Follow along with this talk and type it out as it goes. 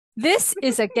This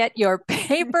is a get your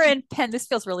paper and pen. This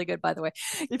feels really good, by the way.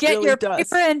 It Get really your paper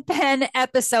does. and pen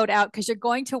episode out because you're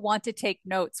going to want to take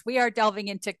notes. We are delving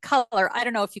into color. I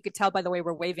don't know if you could tell by the way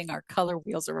we're waving our color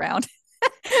wheels around.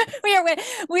 we are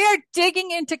we are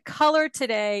digging into color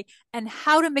today and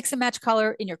how to mix and match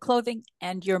color in your clothing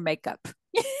and your makeup.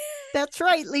 That's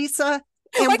right, Lisa.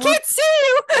 I And can't see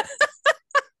you.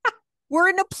 we're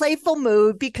in a playful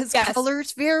mood because Yes. color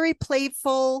is very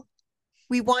playful.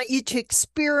 We want you to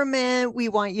experiment. We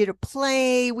want you to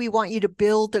play. We want you to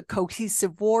build a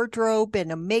cohesive wardrobe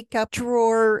and a makeup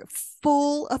drawer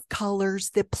full of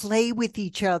colors that play with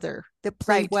each other, that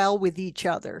play Right. well with each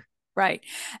other. Right.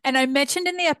 And I mentioned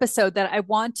in the episode that I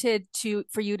wanted to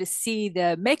for you to see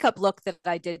the makeup look that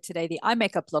I did today, the eye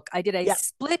makeup look. I did a Yeah.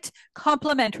 split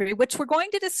complementary, which we're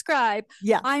going to describe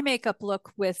Yeah. eye makeup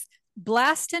look with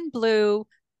Blast and Blue,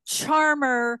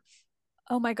 Charmer,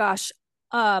 oh my gosh,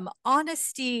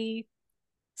 Honesty,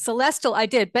 Celestial. I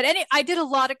did, but I did a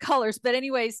lot of colors. But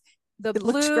anyways, the It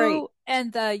looks great. blue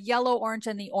and the yellow, orange,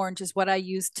 and the orange is what I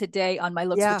used today on my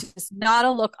looks, Yeah. which is not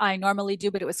a look I normally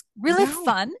do, but it was really No.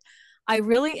 fun. I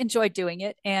really enjoyed doing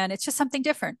it, and it's just something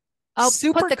different. I'll put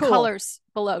Super the cool. colors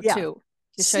below Yeah. too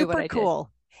to show you what Super I did.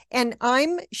 cool. And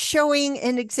I'm showing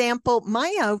an example.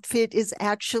 My outfit is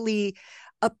actually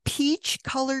a peach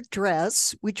colored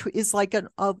dress, which is like an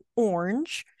of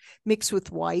orange mixed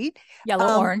with white,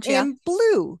 Yellow, orange, yeah. and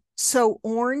blue. So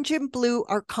orange and blue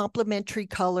are complementary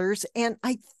colors, and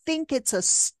I think it's a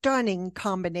stunning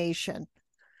combination.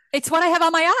 It's what I have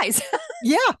on my eyes.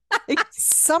 Yeah,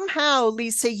 somehow,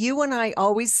 Lisa, you and I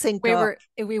always sync we up. were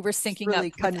we were syncing up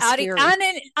Really kind of without it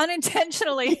scary.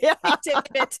 unintentionally. Yeah, I did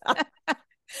it.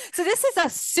 So this is a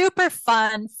super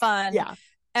fun yeah,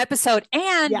 episode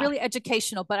and yeah, really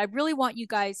educational. But I really want you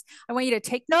guys, I want you to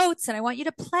take notes and I want you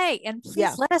to play. And yeah,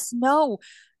 please let us know.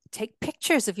 Take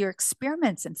pictures of your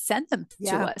experiments and send them to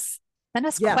yeah, us. Send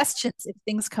us yeah, questions if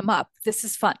things come up. This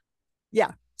is fun.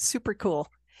 yeah. Super cool.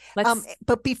 Let's,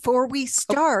 But before we oh,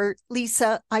 start,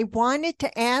 Lisa, I wanted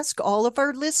to ask all of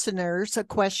our listeners a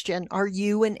question. Are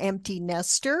you an empty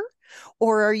nester?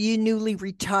 Or are you newly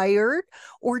retired?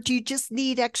 Or do you just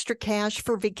need extra cash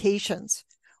for vacations?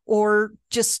 Or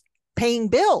just paying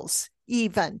bills,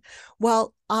 even?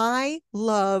 Well, I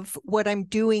love what I'm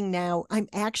doing now. I'm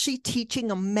actually teaching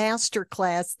a master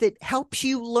class that helps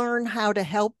you learn how to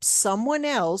help someone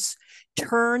else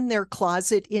turn their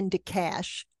closet into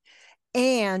cash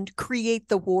and create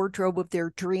the wardrobe of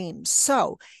their dreams.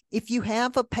 So, if you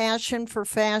have a passion for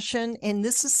fashion and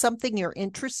this is something you're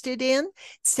interested in,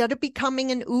 instead of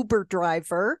becoming an Uber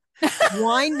driver,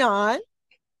 why not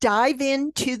dive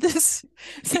into this?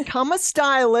 Become a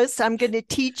stylist. I'm going to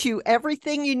teach you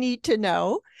everything you need to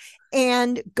know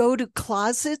and go to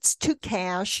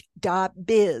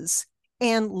closetstocash.biz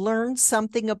and learn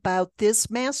something about this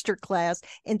masterclass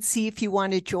and see if you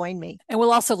want to join me. and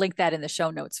we'll also link that in the show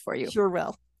notes for you. Sure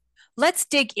will. Let's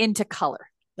dig into color.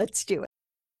 Let's do it.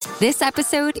 This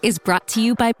episode is brought to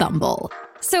you by Bumble.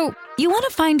 So, you want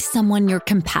to find someone you're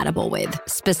compatible with,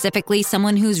 specifically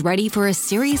someone who's ready for a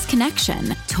serious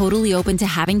connection, totally open to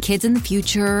having kids in the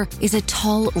future, is a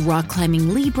tall,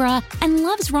 rock-climbing Libra, and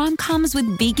loves rom-coms with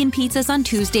vegan pizzas on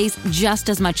Tuesdays just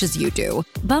as much as you do.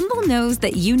 Bumble knows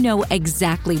that you know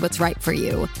exactly what's right for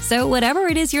you. So, whatever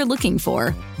it is you're looking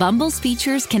for, Bumble's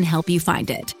features can help you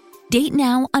find it. Date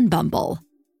now on Bumble.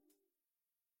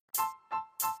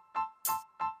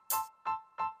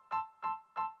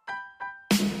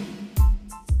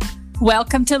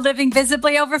 Welcome to Living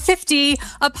Visibly Over 50,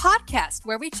 a podcast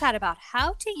where we chat about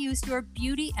how to use your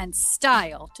beauty and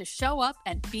style to show up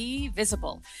and be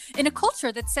visible in a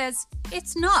culture that says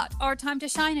it's not our time to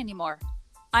shine anymore.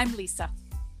 I'm Lisa.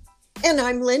 And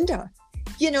I'm Linda.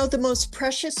 You know, the most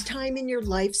precious time in your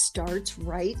life starts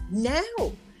right now.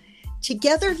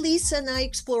 Together, Lisa and I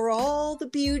explore all the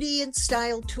beauty and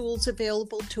style tools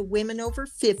available to women over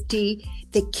 50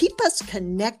 that keep us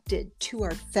connected to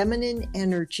our feminine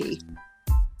energy.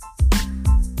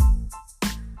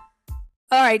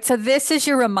 All right, so this is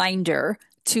your reminder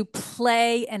to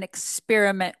play and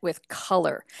experiment with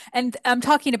color. And I'm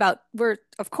talking about,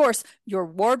 of course, your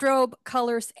wardrobe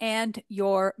colors and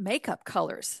your makeup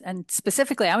colors. And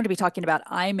specifically, I'm going to be talking about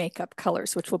eye makeup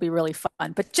colors, which will be really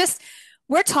fun. But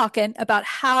we're talking about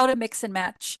how to mix and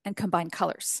match and combine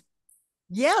colors.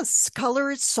 Yes, color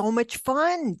is so much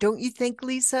fun, don't you think,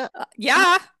 Lisa?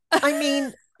 Yeah. I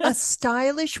mean, a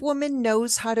stylish woman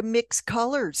knows how to mix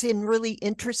colors in really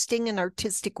interesting and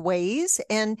artistic ways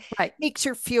and right. makes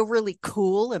her feel really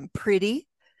cool and pretty.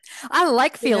 I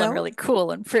like feeling really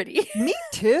cool and pretty. Me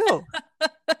too.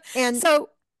 And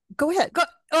so go ahead.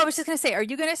 I was just going to say, are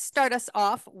you going to start us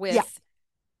off with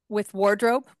with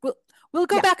wardrobe. We'll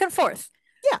go Yeah. back and forth.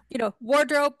 Yeah.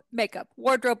 Wardrobe, makeup.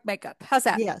 How's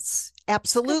that? Yes, Okay.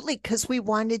 absolutely. Because we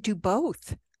want to do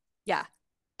both. Yeah.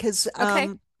 Because Okay.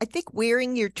 I think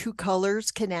wearing your two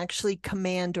colors can actually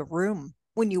command a room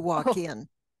when you walk Oh, in,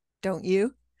 don't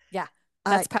you? yeah.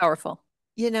 Uh, That's powerful.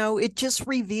 it just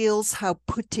reveals how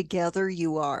put together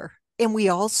you are. And we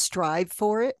all strive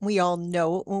for it. We all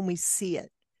know it when we see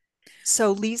it.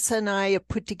 So Lisa and I have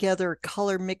put together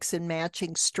color mix and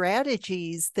matching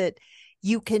strategies that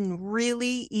you can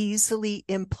really easily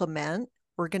implement.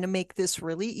 We're going to make this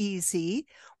really easy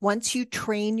once you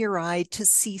train your eye to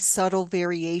see subtle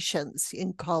variations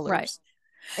in Right. colors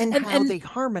and And how and they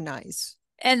harmonize.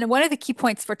 and one of the key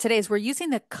points for today is we're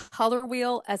using the color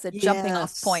wheel as a jumping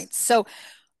off Yes. point. So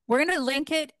we're going to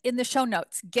link it in the show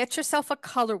notes. Get yourself a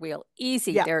color wheel.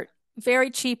 Easy. Yeah. They're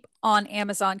very cheap on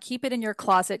Amazon. Keep it in your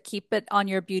closet, keep it on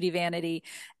your beauty vanity,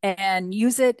 and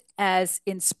use it as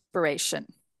inspiration.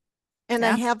 And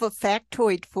I Yeah. have a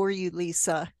factoid for you,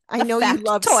 Lisa. I A know you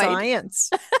love factoid.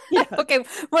 science. Yeah. Okay.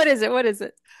 What is it? What is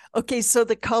it? Okay, so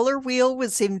the color wheel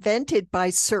was invented by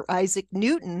Sir Isaac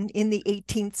Newton in the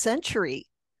 18th century.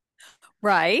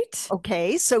 Right.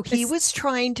 Okay, so he It's was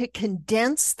trying to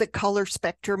condense the color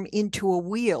spectrum into a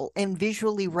wheel and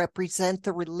visually represent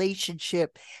the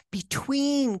relationship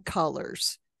between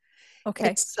colors.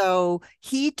 And okay. so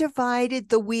he divided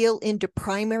the wheel into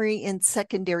primary and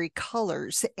secondary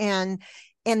colors. And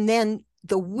then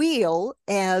the wheel,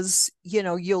 as you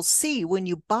know, you'll see when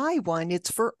you buy one,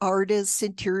 it's for artists,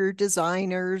 interior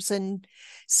designers, and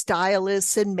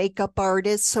stylists and makeup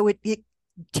artists. So it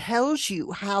tells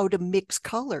you how to mix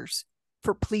colors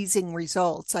for pleasing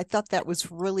results. I thought that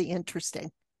was really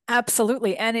interesting.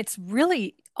 Absolutely. And it's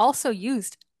really also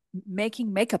used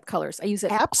making makeup colors. I use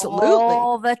it Absolutely.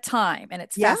 all the time and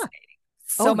it's Yeah. fascinating.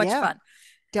 So Oh, much yeah, fun.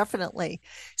 definitely.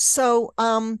 So,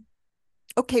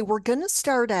 okay, we're going to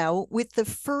start out with the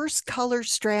first color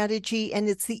strategy, and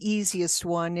it's the easiest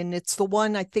one, and it's the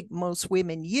one I think most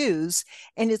women use,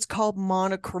 and it's called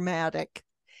monochromatic.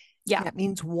 Yeah. That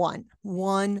means one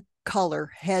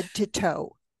color, head to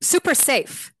toe. Super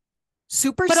safe,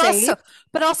 Super but safe,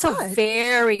 also but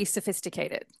very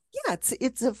sophisticated. yeah,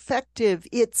 it's effective.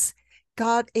 It's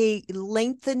got a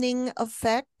lengthening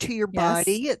effect to your Yes.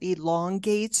 body. It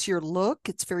elongates your look.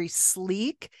 It's very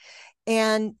sleek,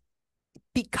 and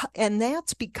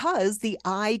that's because the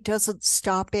eye doesn't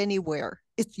stop anywhere.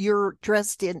 It's you're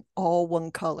dressed in all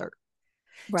one color.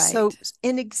 So, Right.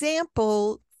 an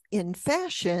example in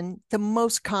fashion, the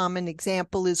most common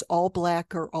example is all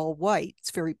black or all white.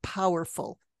 It's very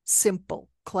powerful, simple,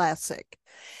 classic.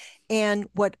 And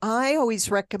what I always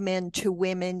recommend to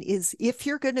women is if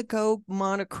you're going to go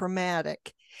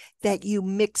monochromatic, that you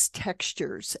mix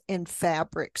textures and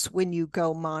fabrics when you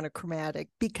go monochromatic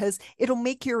because it'll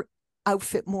make your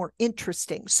outfit more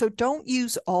interesting. So don't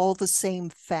use all the same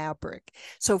fabric.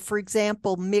 So, for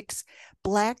example, mix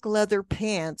black leather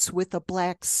pants with a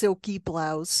black silky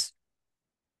blouse,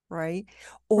 right?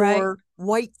 Right. Or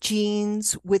white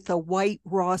jeans with a white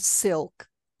raw silk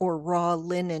or raw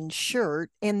linen shirt,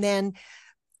 and then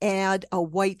add a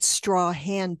white straw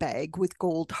handbag with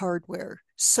gold hardware.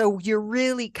 So you're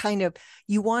really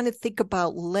you want to think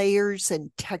about layers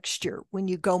and texture when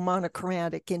you go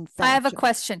monochromatic in I have a fashion.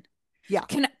 question. Yeah.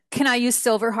 Can I use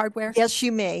silver hardware? Yes,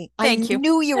 you may. I Thank you.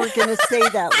 knew you were going to say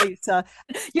that, Lisa.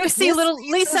 You see Miss little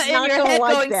Lisa Lisa's in not your going to head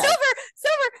like going that. silver,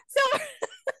 silver, silver.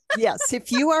 Yes,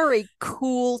 if you are a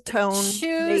cool tone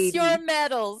Choose your lady,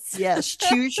 medals. yes,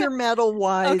 choose your metal Okay.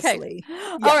 wisely.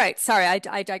 All Yeah, right. Sorry,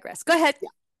 I digress. Go ahead. yeah,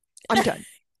 I'm done.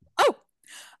 Oh,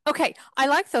 okay. I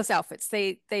like those outfits.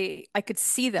 I could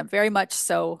see them very much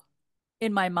so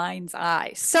in my mind's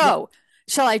eye. Yeah, So,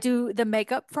 shall I do the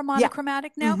makeup for yeah.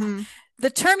 monochromatic now? Mm-hmm. The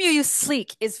term you use,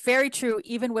 sleek, is very true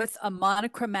even with a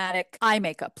monochromatic eye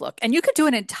makeup look. And you could do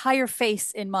an entire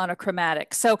face in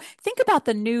monochromatic. So think about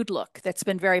the nude look that's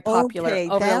been very popular Okay,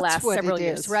 over the that's last what several it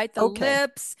years, is. right? The Okay.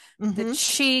 lips, the Mm-hmm.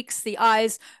 cheeks, the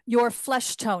eyes, your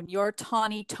flesh tone, your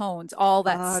tawny tones, all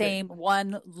that Got it. same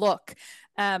one look.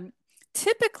 Um,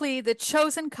 Typically, the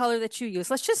chosen color that you use,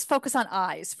 let's just focus on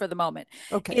eyes for the moment,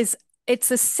 Okay. is it's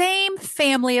the same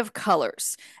family of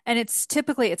colors, and it's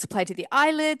applied to the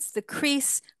eyelids, the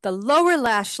crease, the lower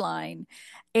lash line,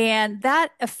 and that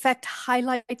effect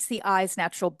highlights the eye's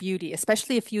natural beauty,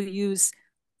 especially if you use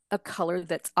a color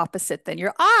that's opposite than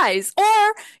your eyes.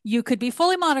 Or you could be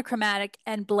fully monochromatic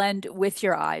and blend with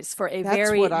your eyes for a That's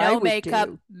very what I no would makeup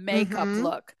do. makeup Mm-hmm.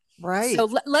 look. So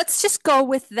Right. let's just go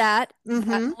with that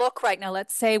Mm-hmm. look right now.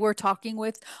 Let's say we're talking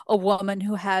with a woman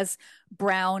who has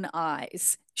brown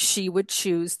eyes she would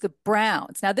choose the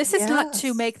browns. Now, this is not to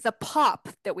Yes. make the pop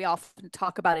that we often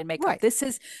talk about in makeup. Right. This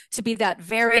is to be that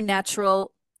very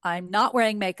natural, I'm not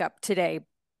wearing makeup today,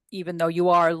 even though you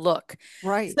are look.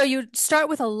 Right. So you start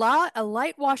with a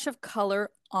light wash of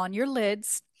color on your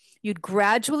lids. You'd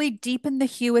gradually deepen the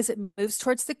hue as it moves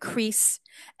towards the crease.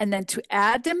 And then to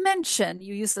add dimension,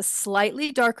 you use a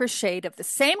slightly darker shade of the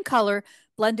same color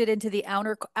blended into the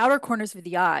outer corners of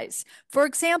the eyes. For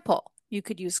example, you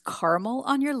could use caramel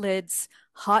on your lids,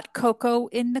 hot cocoa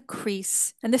in the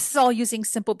crease, and this is all using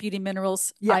Simple Beauty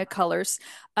Minerals Yeah. eye colors,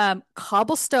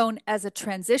 cobblestone as a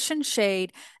transition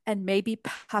shade, and maybe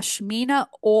pashmina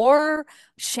or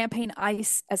champagne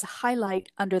ice as a highlight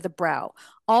under the brow.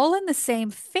 All in the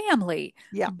same family,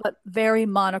 Yeah. but very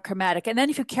monochromatic. And then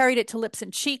if you carried it to lips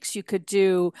and cheeks, you could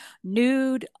do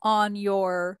nude on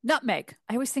your nutmeg.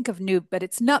 I always think of nude, but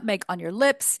it's nutmeg on your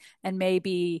lips and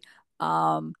maybe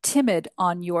timid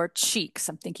on your cheeks.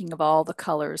 I'm thinking of all the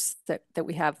colors that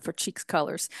we have for cheeks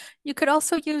colors. You could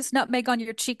also use nutmeg on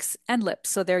your cheeks and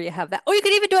lips. So there you have that. Oh, you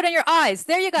could even do it on your eyes.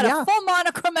 There you got a Yeah. full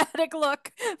monochromatic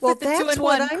look Well, with the that's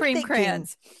what 2-in-1 I'm cream thinking.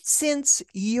 crayons. Since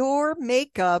your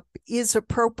makeup is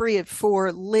appropriate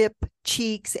for lip,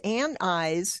 cheeks, and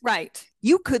eyes, Right.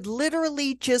 you could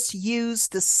literally just use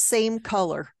the same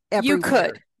color You everywhere.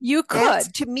 could. You That's,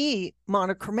 could. to me,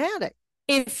 monochromatic.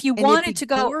 If you And it'd wanted be to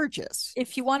go, gorgeous.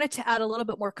 if you wanted to add a little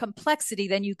bit more complexity,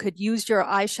 then you could use your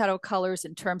eyeshadow colors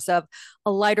in terms of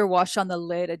a lighter wash on the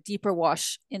lid, a deeper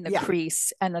wash in the Yeah.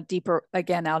 crease, and a deeper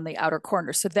again on the outer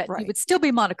corner, so that you Right. would still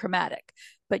be monochromatic,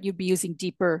 but you'd be using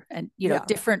deeper and Yeah.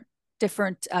 different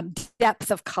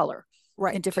depth of color in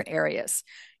Right. different areas.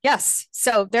 Yes.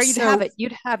 So there you'd have it.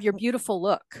 You'd have your beautiful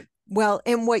look. Well,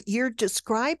 and what you're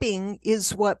describing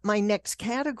is what my next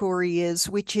category is,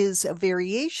 which is a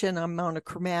variation on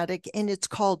monochromatic, and it's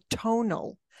called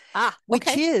tonal, which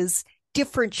Okay. is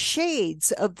different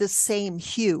shades of the same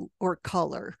hue or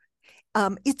color.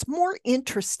 It's more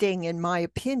interesting, in my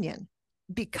opinion,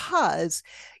 because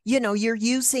you're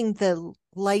using the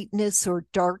lightness or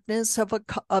darkness of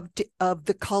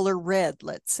the color red,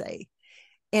 let's say,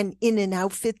 and in an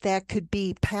outfit that could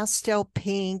be pastel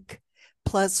pink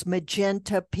plus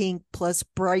magenta pink plus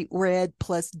bright red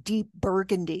plus deep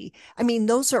burgundy. I mean,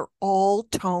 those are all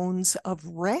tones of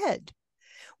red,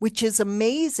 which is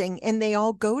amazing, and they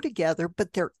all go together,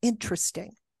 but they're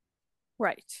interesting.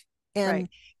 Right. And right.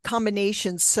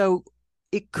 combinations. So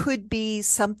it could be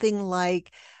something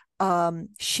like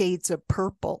shades of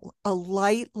purple, a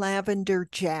light lavender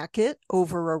jacket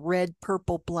over a red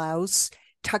purple blouse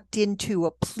tucked into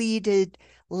a pleated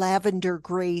lavender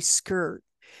gray skirt.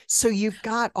 So you've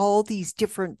got all these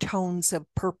different tones of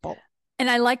purple. And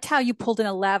I liked how you pulled in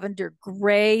a lavender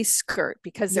gray skirt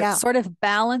because it Yeah. sort of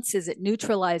balances it,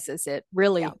 neutralizes it,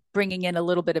 really Yeah. bringing in a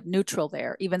little bit of neutral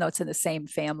there, even though it's in the same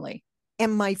family.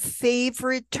 And my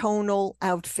favorite tonal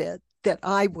outfit that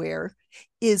I wear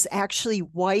is actually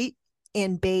white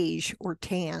and beige or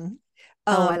tan.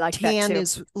 I like that tan too.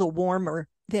 is a little warmer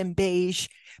than beige,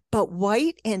 but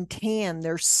white and tan,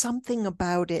 there's something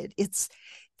about it.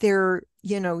 They're,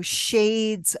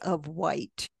 shades of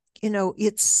white.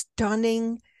 It's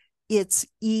stunning, it's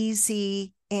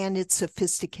easy, and it's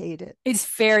sophisticated. It's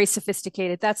very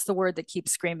sophisticated. That's the word that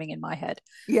keeps screaming in my head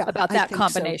about I that think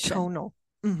combination. So, tonal.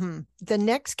 Mm-hmm. The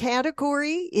next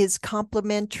category is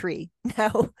complementary.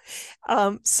 Now,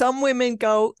 some women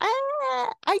go,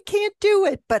 I can't do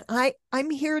it, but I'm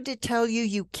here to tell you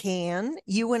you can.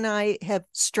 You and I have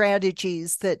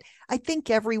strategies that I think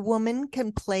every woman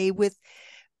can play with.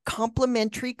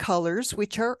 Complementary colors,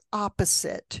 which are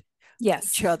opposite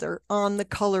each other on the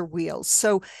color wheel.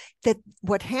 So that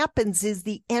what happens is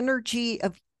the energy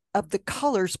of the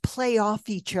colors play off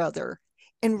each other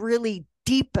and really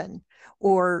deepen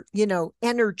or,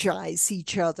 energize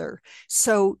each other.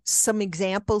 So some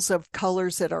examples of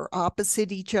colors that are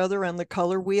opposite each other on the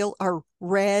color wheel are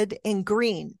red and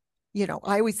green.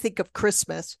 I always think of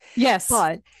Christmas. Yes.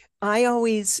 But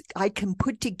I can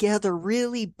put together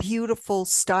really beautiful,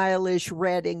 stylish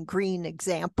red and green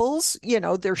examples.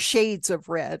 They're shades of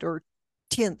red or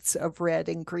tints of red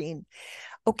and green.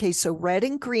 Okay, so red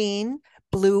and green,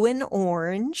 blue and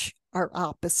orange are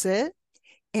opposite,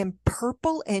 and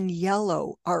purple and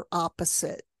yellow are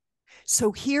opposite.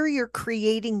 So here you're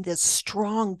creating this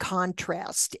strong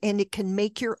contrast, and it can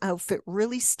make your outfit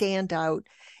really stand out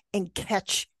and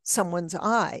catch someone's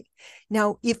eye.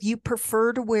 Now, if you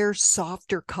prefer to wear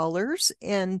softer colors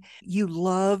and you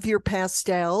love your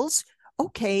pastels,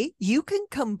 okay, you can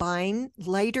combine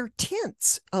lighter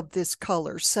tints of this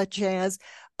color, such as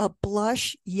a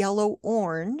blush yellow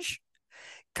orange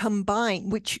combine,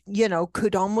 which,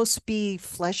 could almost be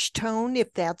flesh tone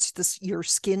if that's your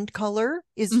skin color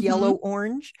is Mm-hmm. yellow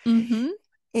orange, Mm-hmm.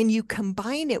 and you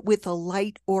combine it with a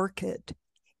light orchid.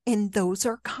 And those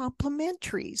are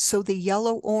complementary. So the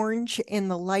yellow orange and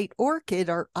the light orchid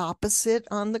are opposite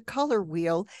on the color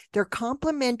wheel. They're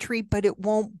complementary, but it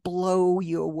won't blow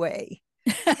you away.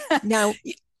 Now,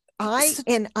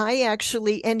 I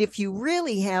actually, and if you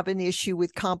really have an issue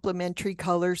with complementary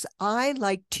colors, I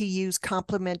like to use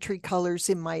complementary colors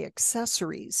in my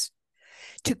accessories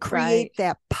to Right. create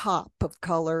that pop of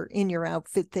color in your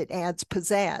outfit that adds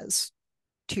pizzazz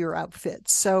to your outfit.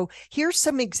 So here's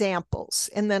some examples,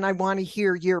 and then I want to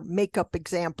hear your makeup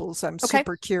examples. I'm Okay.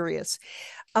 super curious.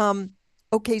 Um,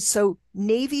 okay, so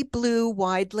navy blue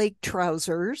wide leg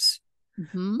trousers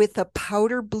Mm-hmm. with a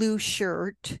powder blue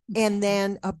shirt, and Okay.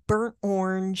 then a burnt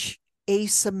orange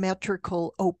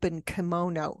asymmetrical open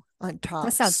kimono on That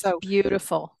top. sounds So,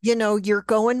 beautiful. you're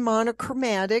going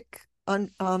monochromatic on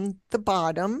the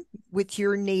bottom with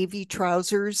your navy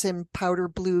trousers and powder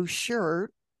blue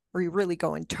shirt, or you're really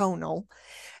going tonal.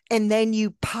 And then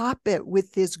you pop it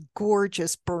with this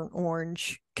gorgeous burnt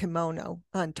orange kimono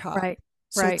on top. Right.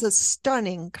 So it's Right. a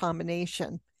stunning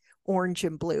combination, orange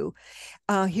and blue.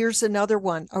 Here's another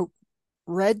one, a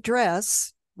red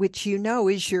dress, which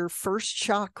is your first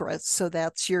chakra. So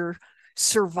that's your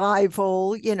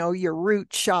survival, your root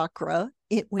chakra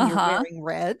when you're Uh-huh. wearing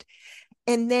red.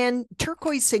 And then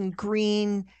turquoise and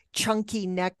green chunky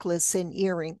necklace and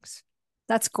earrings.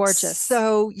 That's gorgeous.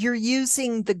 So you're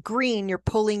using the green, you're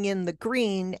pulling in the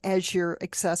green as your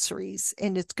accessories,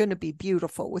 and it's going to be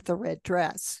beautiful with a red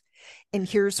dress. And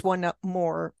here's one up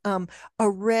more, a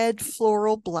red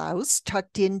floral blouse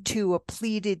tucked into a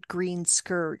pleated green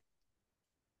skirt.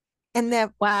 And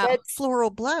that red Wow. floral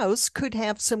blouse could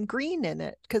have some green in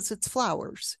it because it's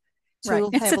flowers. So Right. it'll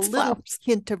It's have a its little flowers.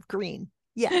 hint of green.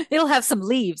 Yeah. It'll have some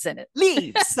leaves in it.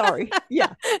 Leaves. Sorry.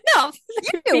 Yeah. No, You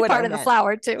it could knew be what I part of the meant.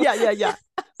 flower too. Yeah. Yeah. Yeah.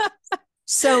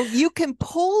 So you can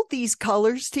pull these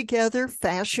colors together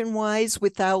fashion wise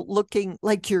without looking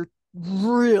like you're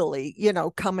really,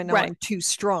 coming Right. on too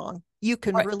strong. You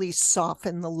can Right. really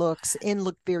soften the looks and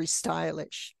look very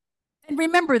stylish. And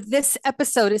remember, this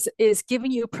episode is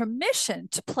giving you permission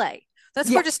to play. That's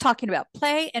what Yeah. we're just talking about.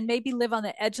 Play and maybe live on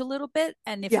the edge a little bit.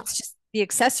 And if Yeah. it's just the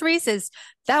accessories, is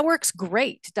that works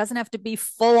great. It doesn't have to be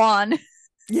full on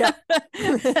Yeah.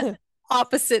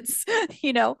 opposites,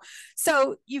 you know.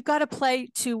 So you've got to play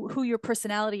to who your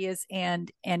personality is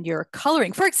and your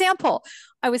coloring. For example,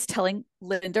 I was telling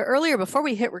Linda earlier before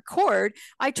we hit record,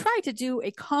 I tried to do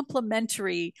a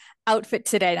complimentary outfit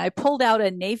today, and I pulled out a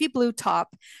navy blue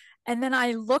top, and then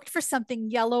I looked for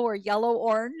something yellow or yellow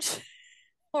orange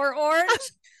or orange.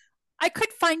 I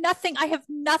could find nothing. I have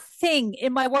nothing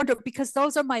in my wardrobe because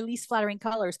those are my least flattering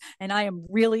colors. And I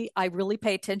really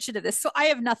pay attention to this. So I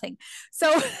have nothing.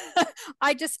 So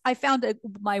I found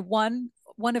my one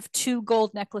of two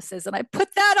gold necklaces and I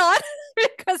put that on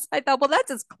because I thought, well, that's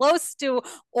as close to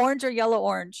orange or yellow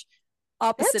orange,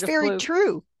 opposite That's of very blue,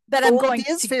 true. that I'm Gold going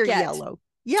is to very get yellow.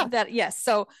 Yeah. that. Yes.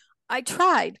 So I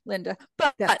tried, Linda,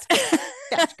 but That's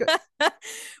that's good.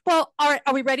 well, all right.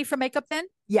 Are we ready for makeup then?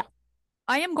 Yeah.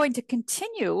 I am going to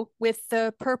continue with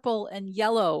the purple and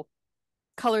yellow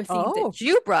color theme Oh, that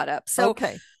you brought up. So,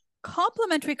 okay.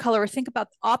 complementary color, think about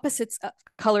opposites of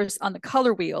colors on the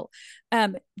color wheel.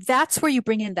 That's where you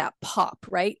bring in that pop,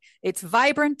 right? It's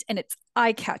vibrant and it's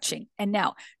eye catching. And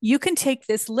now you can take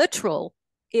this literal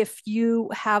if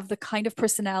you have the kind of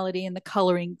personality and the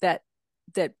coloring that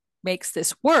makes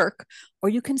this work, or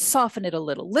you can soften it a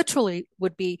little. Literally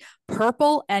would be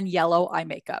purple and yellow eye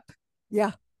makeup.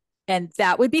 Yeah. And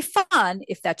that would be fun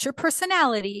if that's your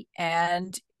personality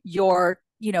and your,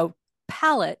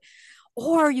 palette,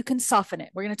 or you can soften it.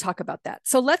 We're going to talk about that.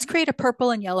 So let's create a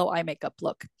purple and yellow eye makeup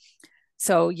look.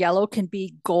 So yellow can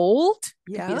be gold,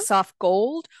 could be Yeah. a soft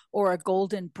gold or a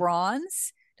golden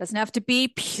bronze. Doesn't have to be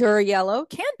pure yellow,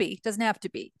 can be, doesn't have to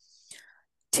be.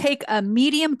 Take a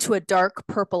medium to a dark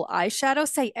purple eyeshadow,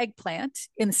 say eggplant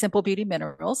in the Simple Beauty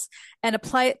Minerals, and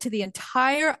apply it to the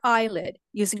entire eyelid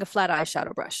using a flat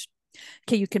eyeshadow brush.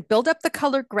 Okay, you can build up the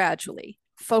color gradually,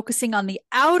 focusing on the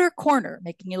outer corner,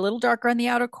 making it a little darker on the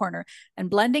outer corner, and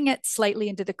blending it slightly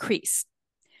into the crease.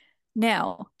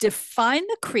 Now, define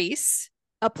the crease,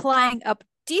 applying a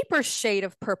deeper shade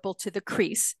of purple to the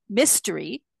crease,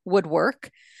 Mystery would work,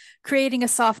 creating a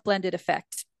soft blended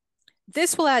effect.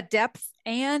 This will add depth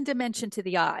and dimension to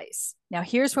the eyes. Now,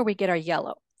 here's where we get our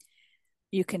yellow.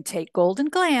 You can take Golden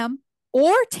Glam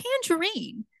or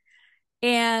Tangerine,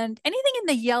 and anything in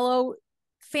the yellow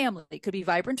family, could be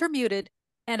vibrant or muted,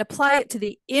 and apply it to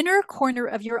the inner corner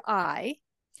of your eye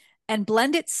and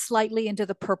blend it slightly into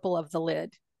the purple of the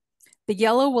lid. The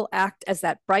yellow will act as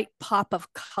that bright pop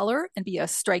of color and be a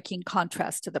striking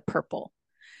contrast to the purple.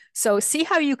 So see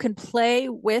how you can play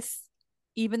with,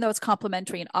 even though it's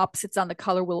complementary and opposites on the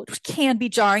color wheel, which can be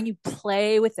jarring, you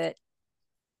play with it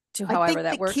to I however think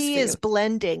that the works key for is you.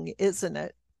 blending, isn't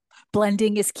it?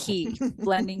 Blending is key.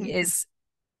 Blending is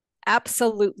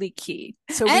absolutely key.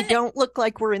 So we And don't look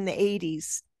like we're in the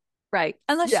 80s. right,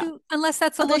 Yeah. unless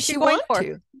that's a look Unless you're you going want for.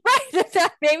 to.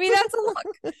 Right. Maybe that's a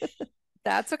look.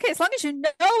 That's okay. As long as you know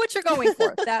what you're going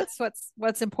for. That's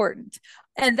what's important.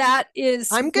 And that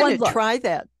is I'm going one to look. try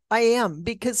that. I am,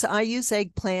 because I use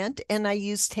eggplant and I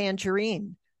use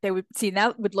tangerine. They would see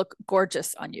that would look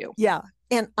gorgeous on you. Yeah.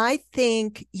 And I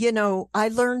think, I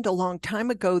learned a long time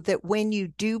ago that when you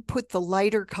do put the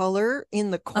lighter color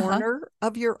in the Uh-huh. corner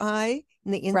of your eye,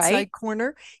 in the Right. inside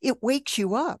corner, it wakes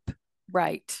you up.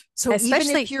 Right. So even if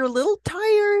Especially, you're a little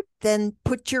tired, then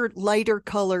put your lighter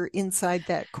color inside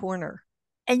that corner.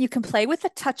 and you can play with a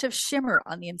touch of shimmer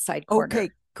on the inside corner. Okay,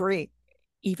 great.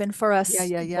 Even for Yeah, us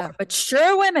yeah, yeah. more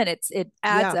mature women, it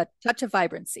adds Yeah. a touch of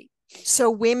vibrancy. So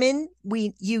women,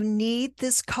 you need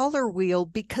this color wheel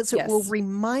because it will Yes.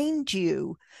 remind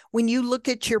you when you look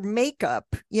at your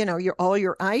makeup, your all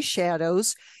your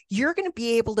eyeshadows, you're going to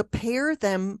be able to pair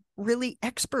them really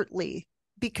expertly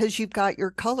because you've got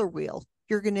your color wheel.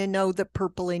 You're going to know that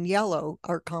purple and yellow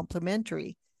are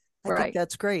complementary. I think Right.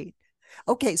 that's great.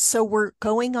 Okay, so we're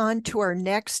going on to our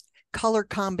next color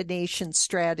combination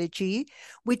strategy,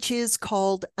 which is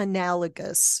called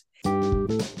analogous.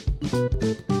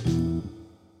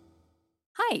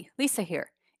 Hi, Lisa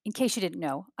here. In case you didn't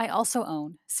know, I also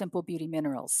own Simple Beauty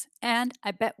Minerals, and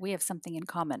I bet we have something in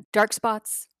common. Dark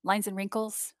spots, lines and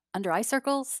wrinkles, under eye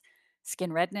circles,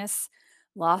 skin redness,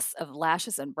 loss of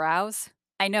lashes and brows.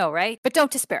 I know, right? But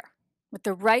don't despair. With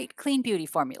the right clean beauty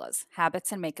formulas,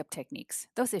 habits, and makeup techniques,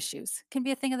 those issues can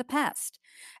be a thing of the past.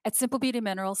 At Simple Beauty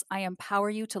Minerals, I empower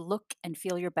you to look and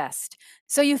feel your best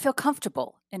so you feel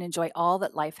comfortable and enjoy all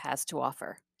that life has to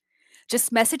offer.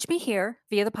 Just message me here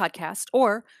via the podcast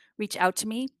or reach out to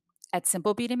me at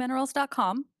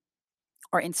simplebeautyminerals.com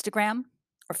or Instagram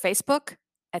or Facebook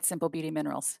at Simple Beauty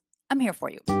Minerals. I'm here for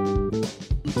you.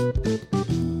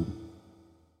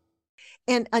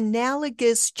 And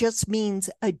analogous just means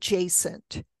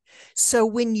adjacent. So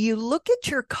when you look at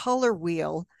your color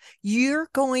wheel, you're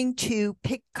going to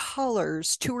pick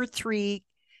colors, 2 or 3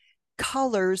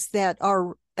 colors that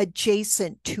are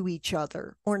adjacent to each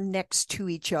other or next to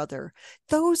each other.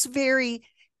 Those very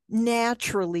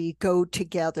naturally go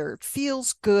together. It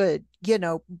feels good,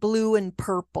 blue and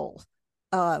purple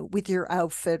with your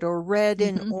outfit, or red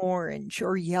and orange,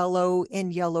 or yellow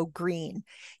and yellow green.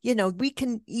 We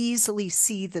can easily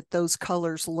see that those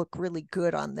colors look really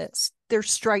good on this. They're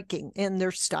striking and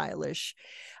they're stylish.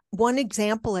 One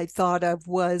example I thought of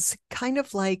was kind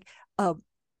of like a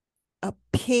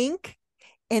pink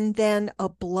and then a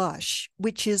blush,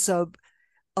 which is a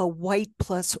white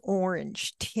plus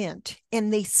orange tint.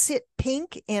 And they sit,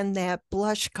 pink and that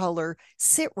blush color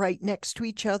sit right next to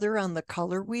each other on the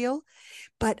color wheel.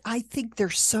 But I think they're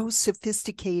so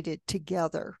sophisticated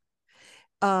together.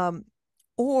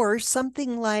 Or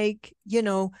something like,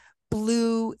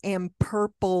 blue and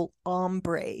purple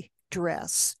ombre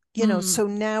dress. So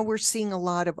now we're seeing a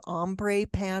lot of ombre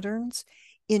patterns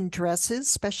in dresses,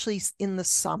 especially in the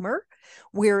summer,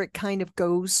 where it kind of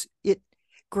it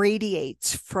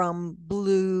gradiates from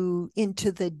blue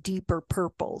into the deeper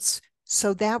purples.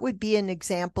 So that would be an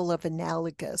example of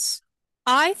analogous.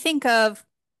 When I think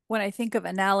of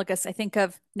analogous, I think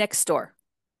of next door.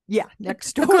 Yeah,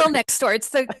 next The door. girl next door. It's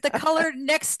the color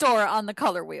next door on the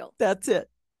color wheel. That's it.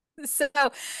 So,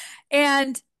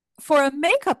 and for a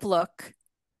makeup look,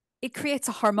 it creates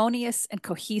a harmonious and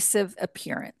cohesive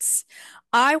appearance.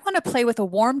 I want to play with a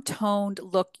warm toned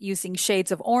look using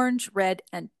shades of orange, red,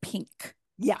 and pink.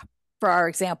 Yeah. For our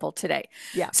example today.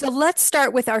 Yeah. So let's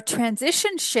start with our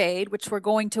transition shade, which we're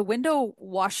going to window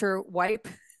wiper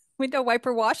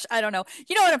wash. I don't know.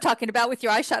 You know what I'm talking about with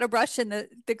your eyeshadow brush and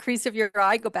the crease of your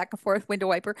eye, go back and forth, window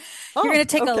wiper. You're going to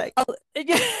take okay.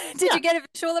 did you get a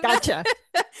visual of Gotcha.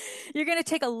 that? You're going to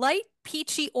take a light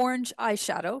peachy orange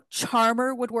eyeshadow.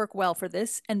 Charmer would work well for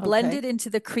this, and blend it into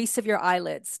the crease of your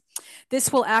eyelids.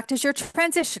 This will act as your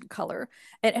transition color,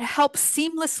 and it helps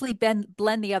seamlessly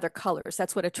blend the other colors.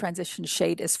 That's what a transition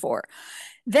shade is for.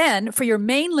 Then for your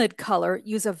main lid color,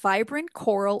 use a vibrant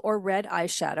coral or red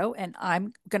eyeshadow, and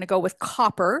I'm going to go with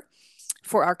copper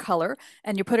for our color,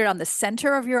 and you put it on the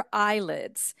center of your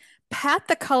eyelids. Pat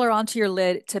the color onto your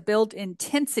lid to build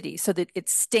intensity so that it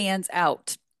stands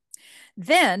out.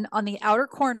 Then on the outer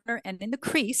corner and in the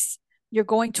crease, you're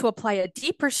going to apply a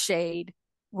deeper shade.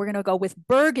 We're going to go with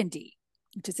burgundy,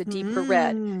 which is a deeper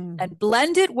red, and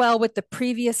blend it well with the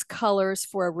previous colors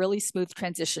for a really smooth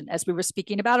transition. As we were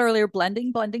speaking about earlier,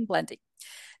 blending, blending, blending.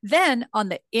 Then on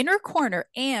the inner corner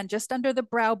and just under the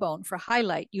brow bone for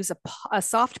highlight, use a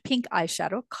soft pink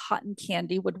eyeshadow. Cotton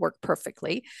candy would work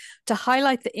perfectly to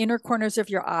highlight the inner corners of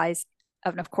your eyes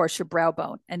and, of course, your brow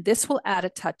bone. And this will add a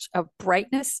touch of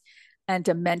brightness and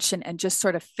dimension and just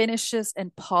sort of finishes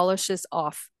and polishes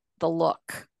off the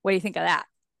look. What do you think of that?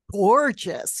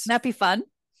 Gorgeous. Wouldn't that be fun?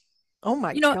 Oh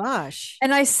my gosh.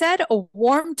 And I said a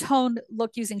warm toned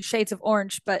look using shades of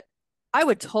orange, but I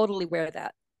would totally wear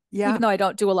that. Yeah. Even though I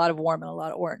don't do a lot of warm and a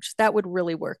lot of orange, that would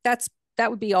really work. That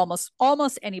would be almost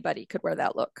anybody could wear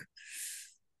that look.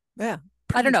 Yeah.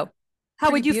 I don't know.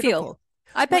 How would you feel?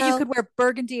 I bet you could wear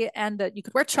burgundy and you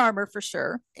could wear charmer for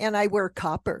sure. And I wear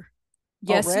copper.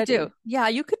 Yes, already. You do. Yeah,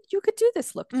 you could do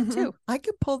this look too. I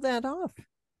could pull that off.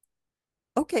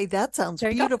 Okay, that sounds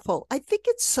beautiful. I think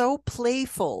it's so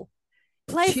playful.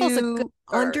 Playful's a good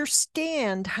word.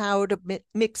 Understand how to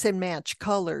mix and match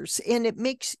colors. And it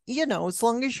makes, as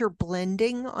long as you're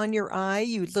blending on your eye,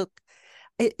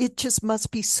 it just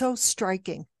must be so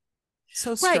striking.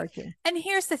 So striking. Right. And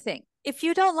here's the thing. If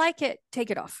you don't like it,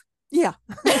 take it off. Yeah.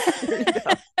 There you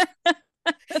go.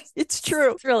 It's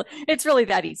true. It's really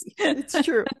that easy. It's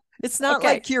true. It's not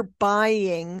like you're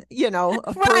buying,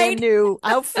 a brand new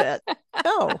outfit.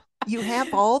 No, you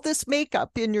have all this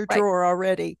makeup in your drawer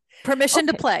already. Permission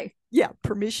to play. Yeah,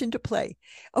 permission to play.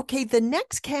 Okay, the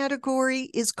next category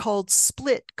is called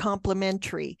split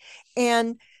complementary.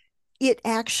 And it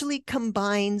actually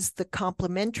combines the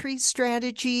complementary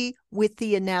strategy with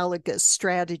the analogous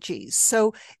strategies.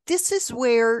 So this is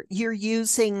where you're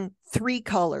using 3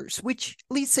 colors, which,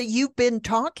 Lisa, you've been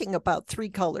talking about 3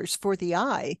 colors for the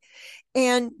eye.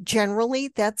 And generally,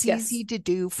 that's easy to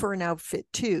do for an outfit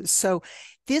too. So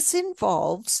this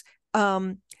involves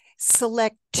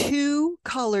select 2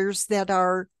 colors that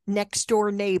are next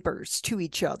door neighbors to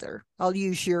each other. I'll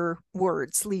use your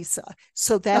words, Lisa.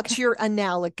 So that's your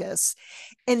analogous.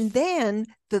 And then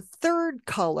the third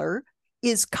color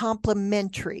is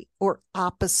complementary or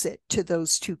opposite to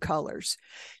those 2 colors.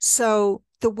 So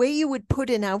the way you would put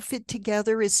an outfit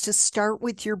together is to start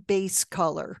with your base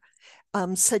color,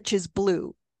 such as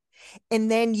blue. And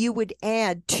then you would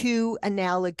add 2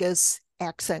 analogous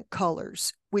accent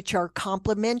colors, which are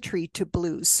complementary to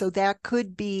blues. So that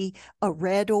could be a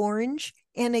red-orange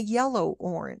and a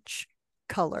yellow-orange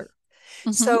color.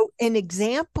 So an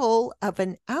example of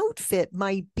an outfit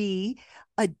might be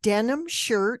a denim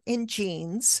shirt and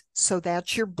jeans. So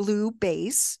that's your blue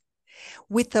base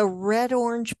with a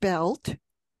red-orange belt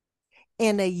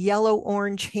and a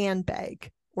yellow-orange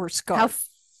handbag or scarf. How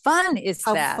fun is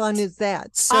that? How fun is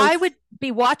that? So I would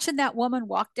be watching that woman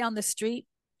walk down the street.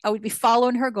 I would be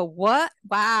following her, go, what?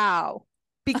 Wow.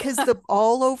 Because the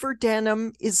all over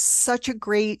denim is such a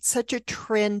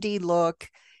trendy look,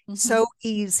 so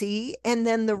easy. And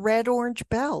then the red orange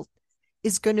belt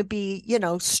is going to be,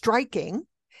 striking.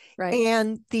 Right.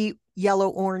 And the yellow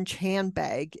orange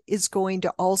handbag is going to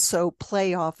also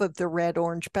play off of the red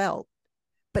orange belt,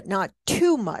 but not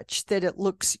too much that it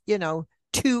looks,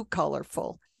 too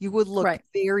colorful. You would look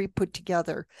very put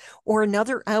together. Or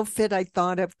another outfit I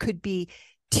thought of could be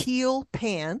teal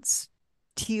pants,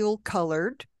 teal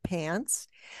colored pants,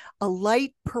 a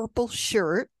light purple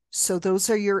shirt. So those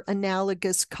are your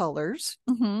analogous colors,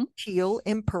 teal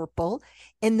and purple,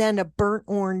 and then a burnt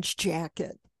orange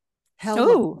jacket. Hello.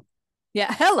 Ooh.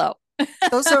 Yeah. Hello.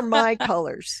 Those are my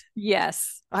colors.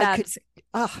 Yes. I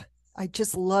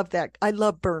just love that. I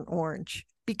love burnt orange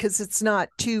because it's not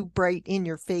too bright in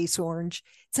your face orange.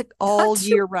 It's like all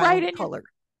year round color.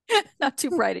 Not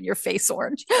too bright in your face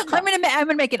orange. I'm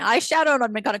gonna make an eyeshadow and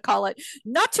I'm gonna call it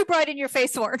not too bright in your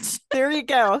face orange. There you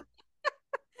go.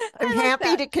 I'm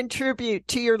happy to contribute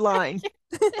to your line.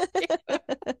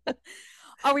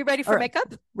 Are we ready for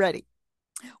makeup? Ready.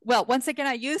 Well, once again,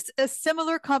 I used a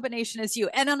similar combination as you.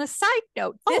 And on a side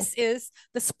note, this is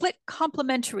the split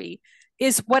complementary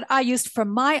is what I used for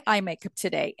my eye makeup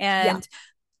today. And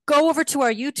go over to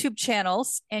our YouTube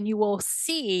channels and you will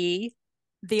see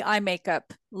the eye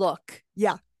makeup look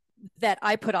that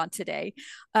I put on today.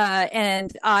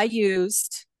 And I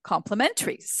used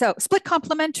complementary. So split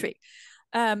complementary.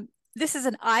 This is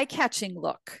an eye-catching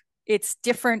look. It's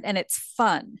different and it's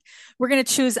fun. We're going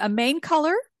to choose a main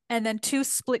color and then 2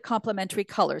 split complementary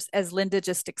colors, as Linda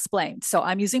just explained. So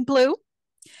I'm using blue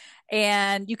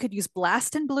And you could use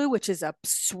blast and blue, which is a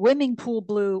swimming pool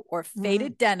blue, or Mm.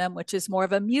 faded denim, which is more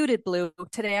of a muted blue.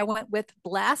 Today I went with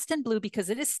blast and blue because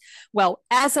it is, well,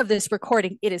 as of this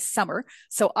recording, it is summer.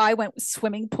 So I went with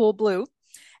swimming pool blue.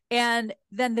 And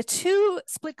then the two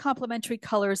split complementary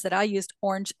colors that I used,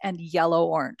 orange and yellow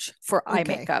orange for eye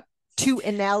Okay. makeup. Two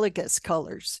analogous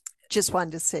colors. Just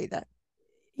wanted to say that.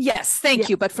 Yes, Yeah. thank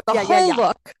you. But for the Yeah, whole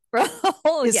look,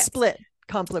 Is yes. split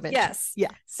complementary. Yes.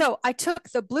 Yeah. So I took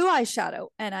the blue eyeshadow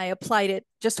and I applied it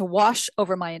just a wash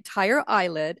over my entire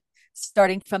eyelid,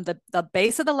 starting from the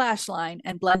base of the lash line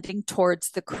and blending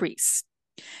towards the crease.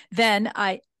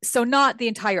 So not the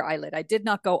entire eyelid. I did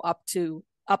not go up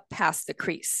past the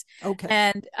crease. Okay.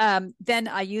 And then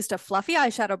I used a fluffy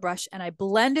eyeshadow brush and I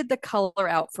blended the color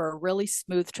out for a really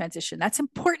smooth transition. That's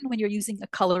important when you're using a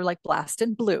color like Blast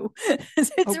and Blue.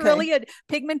 It's Okay. really a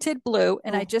pigmented blue,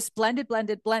 and I Oh. just blended.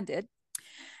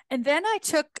 And then I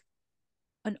took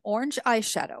an orange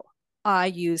eyeshadow. I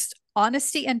used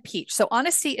Honesty and Peach. So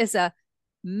Honesty is a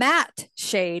matte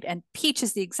shade and Peach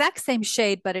is the exact same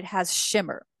shade, but it has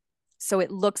shimmer. So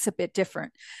it looks a bit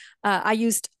different. I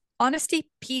used Honesty,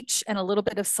 Peach, and a little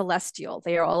bit of Celestial.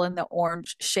 They are all in the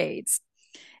orange shades.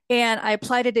 And I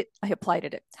applied it.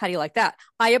 How do you like that?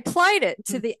 I applied it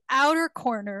to the outer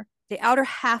corner, the outer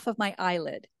half of my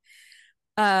eyelid,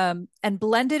 and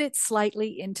blended it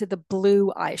slightly into the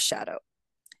blue eyeshadow.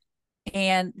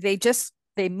 And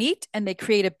they meet and they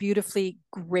create a beautifully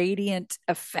gradient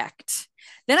effect.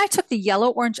 Then I took the yellow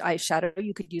orange eyeshadow.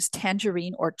 You could use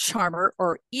Tangerine or Charmer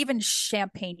or even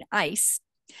Champagne Ice,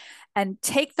 and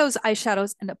take those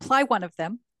eyeshadows and apply one of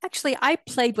them. Actually, I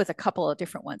played with a couple of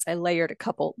different ones. I layered a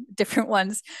couple different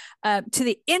ones to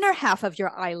the inner half of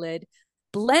your eyelid,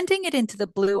 blending it into the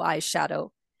blue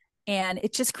eyeshadow. And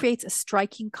it just creates a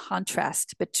striking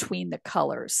contrast between the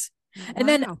colors. Wow. And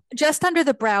then just under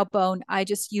the brow bone, I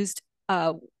just used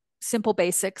Simple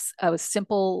Basics, a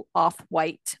simple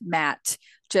off-white matte,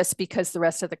 just because the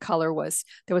rest of the color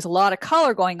there was a lot of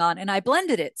color going on, and I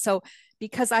blended it. So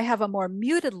because I have a more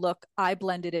muted look, I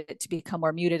blended it to become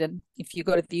more muted. And if you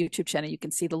go to the YouTube channel, you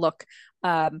can see the look.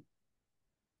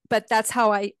 But that's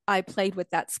how I played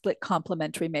with that split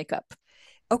complementary makeup.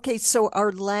 Okay, so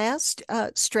our last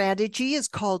strategy is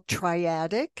called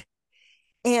triadic.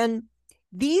 And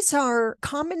these are a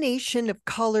combination of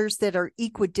colors that are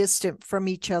equidistant from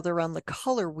each other on the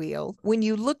color wheel. When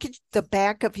you look at the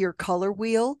back of your color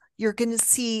wheel, you're going to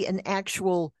see an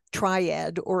actual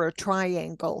triad or a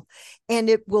triangle, and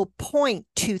it will point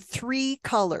to three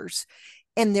colors,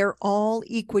 and they're all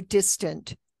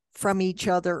equidistant from each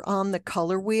other on the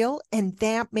color wheel. And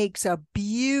that makes a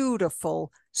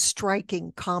beautiful,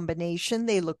 striking combination.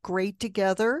 They look great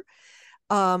together.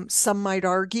 Some might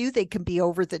argue they can be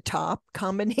over the top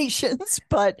combinations,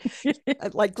 but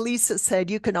like Lisa said,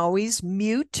 you can always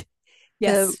mute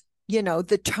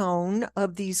the tone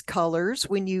of these colors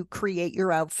when you create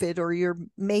your outfit or your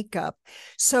makeup.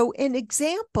 So an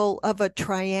example of a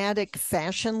triadic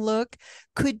fashion look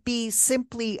could be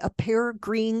simply a pair of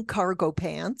green cargo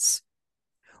pants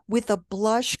with a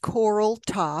blush coral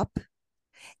top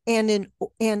and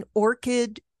an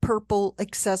orchid purple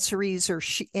accessories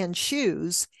and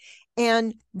shoes.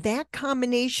 And that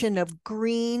combination of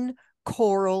green,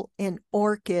 coral, and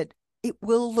orchid, it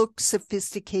will look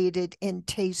sophisticated and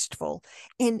tasteful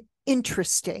and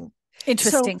interesting.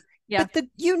 Interesting. So, yeah. But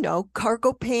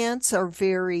cargo pants are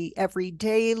very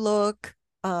everyday look.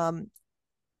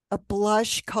 A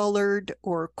blush colored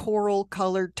or coral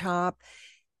colored top,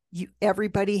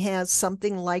 everybody has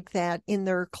something like that in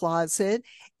their closet.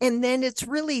 And then it's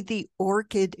really the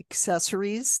orchid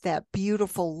accessories, that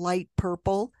beautiful light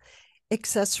purple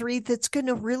accessory that's going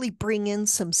to really bring in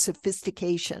some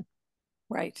sophistication.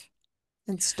 Right.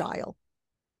 And style.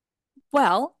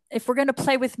 Well, if we're going to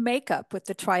play with makeup with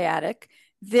the triadic,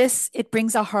 it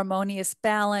brings a harmonious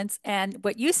balance. And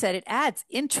what you said, it adds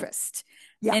interest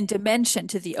and dimension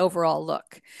to the overall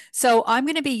look. So I'm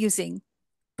going to be using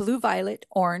blue, violet,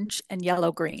 orange, and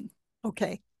yellow, green.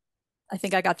 Okay. I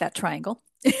think I got that triangle.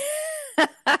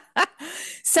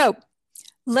 So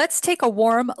let's take a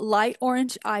warm light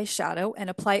orange eyeshadow and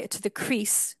apply it to the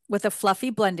crease with a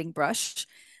fluffy blending brush.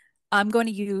 I'm going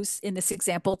to use, in this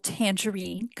example,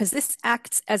 Tangerine, because this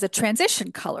acts as a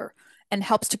transition color and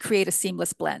helps to create a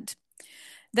seamless blend.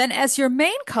 Then as your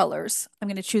main colors, I'm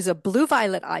going to choose a blue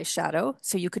violet eyeshadow.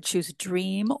 So you could choose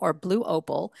Dream or Blue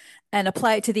Opal and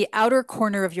apply it to the outer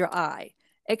corner of your eye,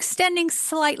 extending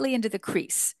slightly into the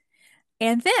crease.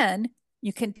 And then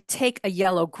you can take a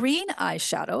yellow green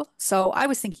eyeshadow. So I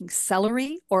was thinking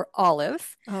Celery or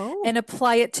Olive, and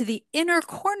apply it to the inner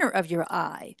corner of your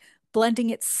eye, blending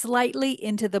it slightly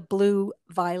into the blue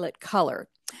violet color.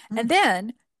 And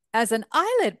then as an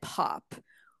eyelid pop,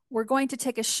 we're going to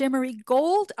take a shimmery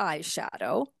gold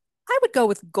eyeshadow. I would go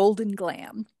with Golden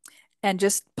Glam and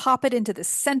just pop it into the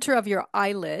center of your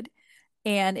eyelid.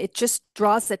 And it just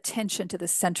draws attention to the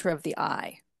center of the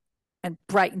eye and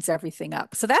brightens everything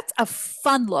up. So that's a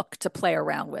fun look to play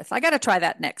around with. I got to try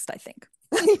that next, I think.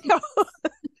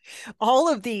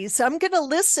 All of these. I'm going to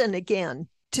listen again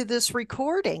to this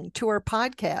recording, to our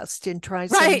podcast, and try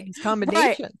some of these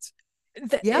combinations.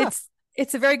 Right. Yeah.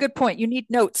 It's a very good point. You need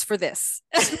notes for this.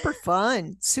 Super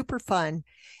fun. Super fun.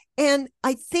 And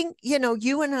I think,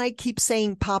 you and I keep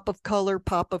saying pop of color,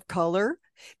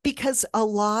 because a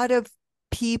lot of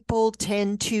people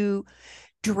tend to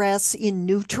dress in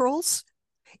neutrals,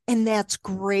 and that's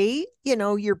great.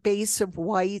 Your base of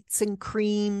whites and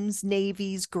creams,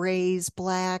 navies, grays,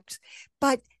 blacks,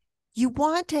 but you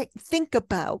want to think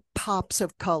about pops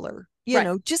of color,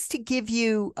 just to give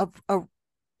you a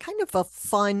kind of a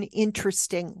fun,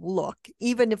 interesting look,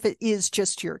 even if it is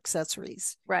just your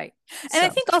accessories. Right. And I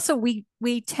think also we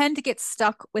tend to get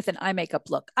stuck with an eye makeup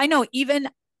look. I know even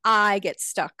I get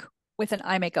stuck with an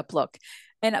eye makeup look.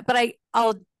 But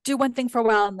I'll do one thing for a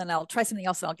while and then I'll try something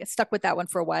else and I'll get stuck with that one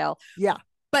for a while. Yeah.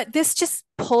 But this just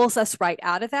pulls us right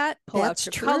out of that. Pull That's out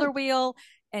your true. color wheel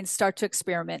and start to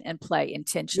experiment and play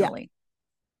intentionally.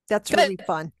 Yeah. That's really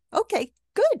fun. Okay,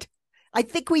 good. I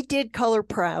think we did color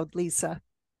proud, Lisa.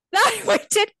 We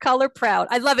did color proud.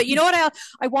 I love it. You know what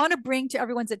I want to bring to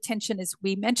everyone's attention is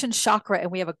we mentioned chakra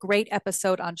and we have a great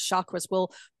episode on chakras.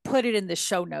 We'll put it in the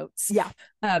show notes. Yeah.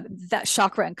 That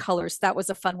chakra and colors. That was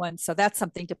a fun one. So that's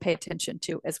something to pay attention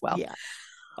to as well. Yeah.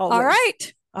 Always. All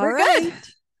right. We're good.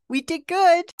 We did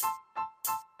good.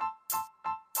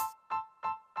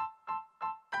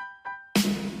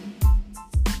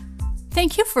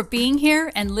 Thank you for being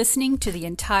here and listening to the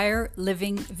entire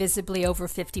Living Visibly Over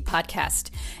 50 podcast.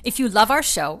 If you love our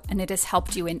show and it has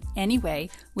helped you in any way,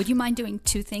 would you mind doing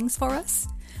 2 things for us?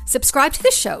 Subscribe to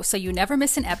the show so you never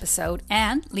miss an episode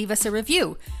and leave us a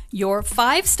review. Your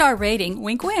 5-star rating,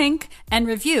 wink wink, and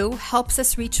review helps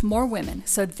us reach more women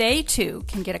so they too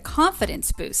can get a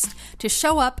confidence boost to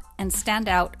show up and stand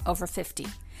out over 50.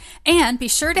 And be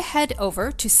sure to head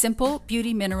over to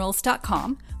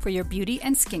simplebeautyminerals.com for your beauty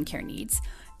and skincare needs,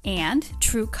 and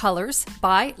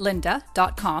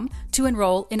trueColorsByLinda.com to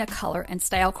enroll in a color and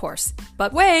style course.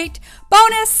 But wait,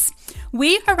 bonus!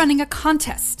 We are running a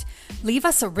contest. Leave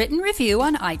us a written review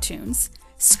on iTunes,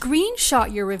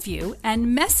 screenshot your review,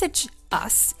 and message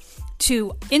us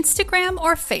to Instagram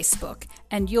or Facebook,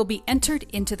 and you'll be entered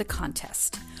into the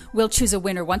contest. We'll choose a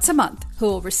winner once a month who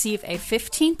will receive a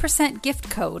 15% gift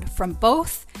code from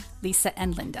both Lisa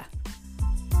and Linda.